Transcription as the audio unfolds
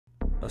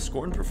A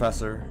scorned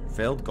professor,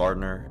 failed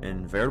gardener,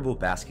 and veritable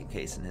basket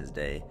case in his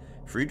day,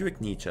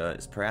 Fredrick Nietzsche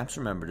is perhaps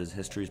remembered as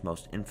history's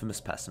most infamous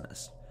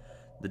pessimist.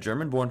 The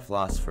German-born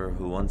philosopher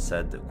who once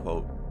said that,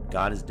 quote,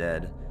 "God is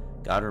dead,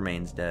 God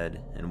remains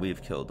dead, and we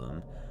have killed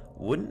him,"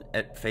 wouldn't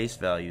at face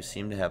value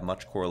seem to have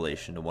much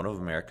correlation to one of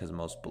America's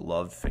most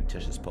beloved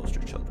fictitious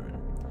poster children.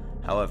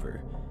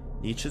 However,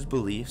 Nietzsche's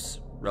beliefs,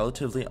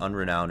 relatively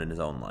unrenowned in his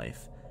own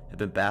life, have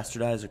been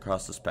bastardized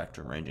across the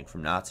spectrum, ranging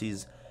from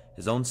Nazis,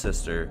 his own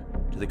sister,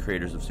 to the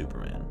creators of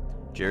Superman,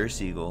 Jerry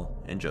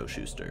Siegel and Joe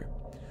Shuster.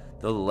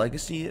 Though the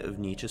legacy of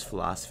Nietzsche's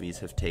philosophies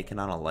have taken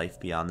on a life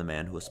beyond the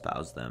man who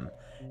espoused them,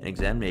 an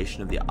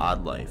examination of the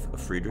odd life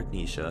of Fredrick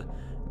Nietzsche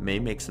may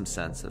make some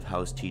sense of how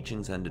his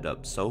teachings ended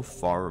up so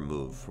far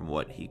removed from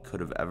what he could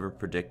have ever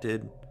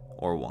predicted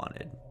or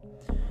wanted.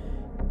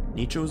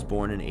 Nietzsche was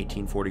born in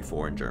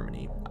 1844 in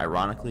Germany,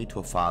 ironically to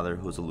a father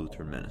who was a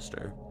Lutheran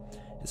minister.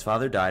 His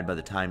father died by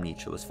the time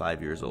Nietzsche was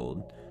 5 years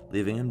old,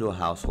 leaving him to a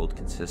household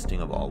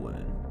consisting of all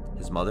women: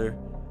 his mother,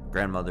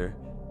 grandmother,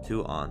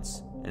 2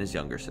 aunts, and his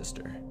younger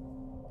sister.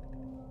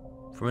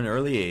 From an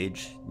early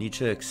age,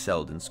 Nietzsche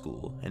excelled in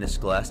school, and his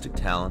scholastic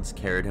talents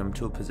carried him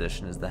to a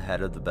position as the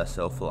head of the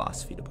Bessel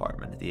philosophy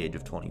department at the age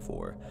of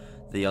 24,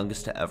 the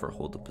youngest to ever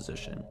hold the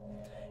position.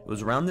 It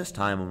was around this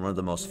time when one of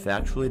the most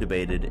factually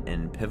debated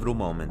and pivotal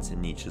moments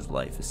in Nietzsche's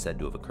life is said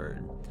to have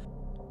occurred.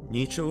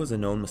 Nietzsche was a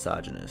known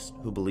misogynist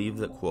who believed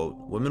that, quote,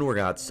 women were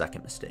God's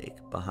second mistake,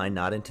 behind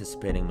not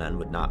anticipating men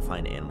would not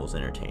find animals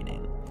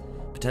entertaining.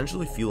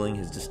 Potentially fueling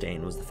his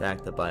disdain was the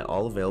fact that by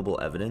all available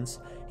evidence,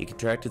 he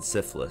contracted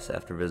syphilis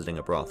after visiting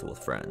a brothel with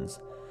friends.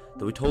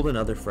 Though he told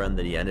another friend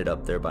that he ended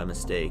up there by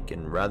mistake,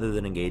 and rather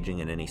than engaging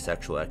in any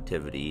sexual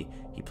activity,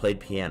 he played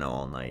piano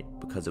all night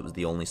because it was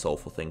the only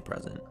soulful thing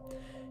present.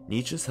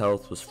 Nietzsche's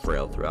health was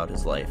frail throughout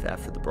his life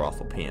after the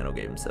brothel piano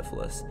gave him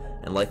syphilis,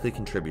 and likely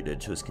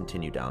contributed to his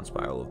continued down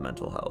spiral of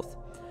mental health.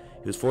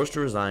 He was forced to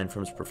resign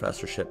from his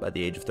professorship by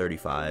the age of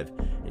 35,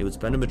 and he would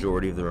spend a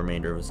majority of the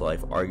remainder of his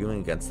life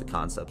arguing against the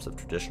concepts of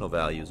traditional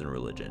values and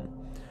religion.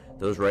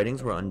 Though his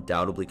writings were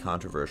undoubtedly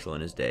controversial in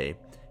his day,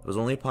 it was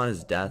only upon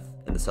his death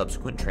and the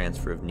subsequent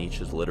transfer of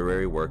Nietzsche's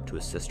literary work to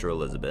his sister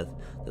Elizabeth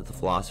that the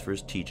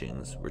philosopher's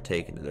teachings were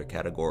taken to their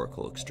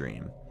categorical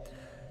extreme.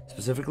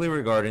 Specifically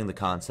regarding the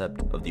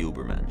concept of the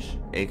Übermensch,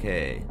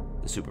 aka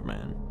the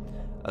Superman,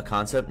 a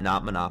concept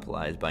not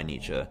monopolized by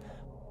Nietzsche.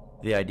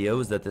 The idea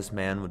was that this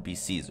man would be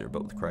Caesar,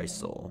 but with Christ's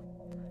soul.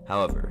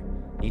 However,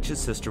 Nietzsche's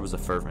sister was a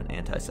fervent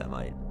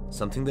anti-Semite,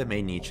 something that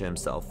made Nietzsche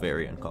himself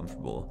very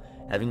uncomfortable,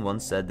 having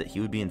once said that he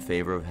would be in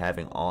favor of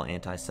having all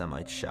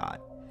anti-Semites shot.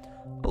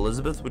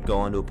 Elizabeth would go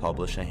on to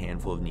publish a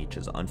handful of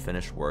Nietzsche's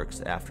unfinished works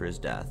after his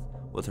death,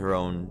 with her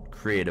own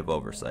creative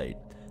oversight,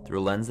 through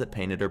a lens that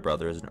painted her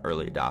brother as an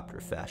early adopter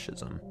of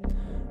fascism.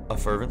 A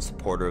fervent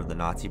supporter of the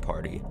Nazi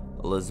Party,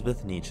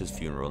 Elizabeth Nietzsche's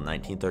funeral in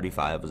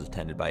 1935 was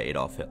attended by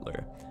Adolf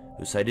Hitler,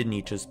 who cited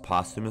Nietzsche's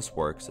posthumous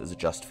works as a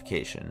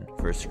justification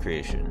for his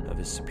creation of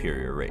his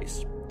superior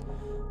race.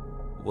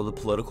 While the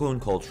political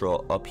and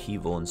cultural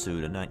upheaval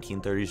ensued in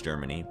 1930s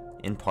Germany,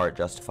 in part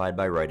justified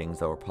by writings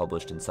that were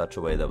published in such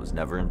a way that was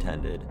never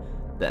intended,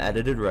 the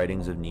edited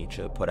writings of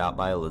Nietzsche put out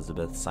by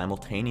Elizabeth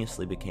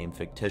simultaneously became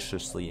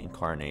fictitiously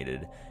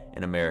incarnated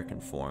in American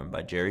form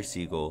by Jerry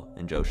Siegel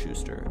and Joe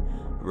Shuster,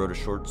 who wrote a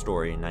short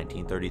story in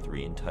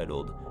 1933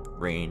 entitled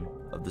Reign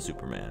of the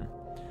Superman,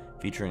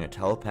 featuring a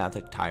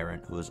telepathic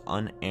tyrant who was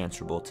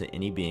unanswerable to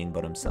any being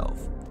but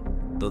himself.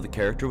 Though the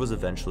character was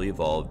eventually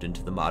evolved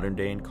into the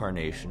modern-day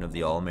incarnation of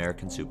the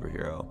all-American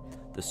superhero,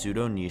 the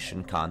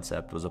pseudo-Nietzschean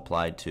concept was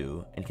applied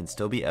to and can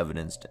still be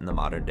evidenced in the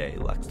modern-day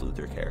Lex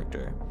Luthor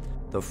character.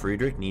 Though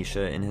Fredrick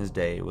Nietzsche in his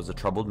day was a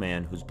troubled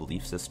man whose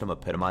belief system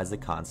epitomized the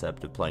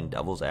concept of playing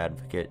devil's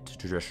advocate to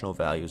traditional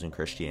values in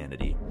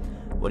Christianity,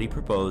 what he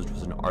proposed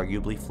was an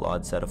arguably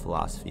flawed set of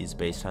philosophies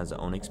based on his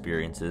own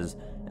experiences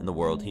and the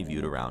world he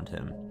viewed around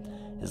him.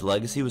 His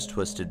legacy was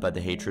twisted by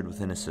the hatred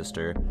within his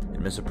sister and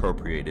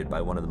misappropriated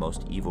by one of the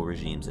most evil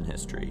regimes in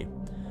history.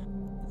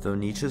 Though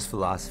Nietzsche's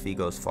philosophy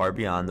goes far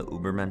beyond the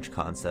Übermensch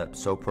concept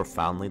so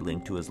profoundly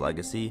linked to his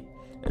legacy,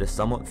 it is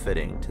somewhat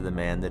fitting to the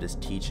man that his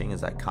teaching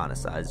is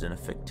iconicized in a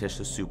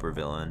fictitious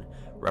supervillain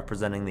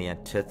representing the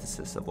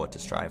antithesis of what to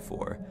strive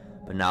for,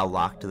 but now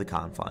locked to the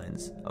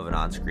confines of an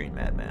on-screen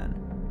madman,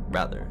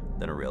 rather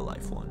than a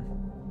real-life one.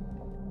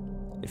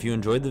 If you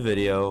enjoyed the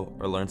video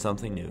or learned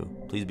something new,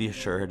 please be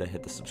sure to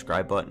hit the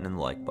subscribe button and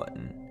the like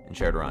button, and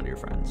share it around to your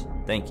friends.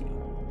 Thank you.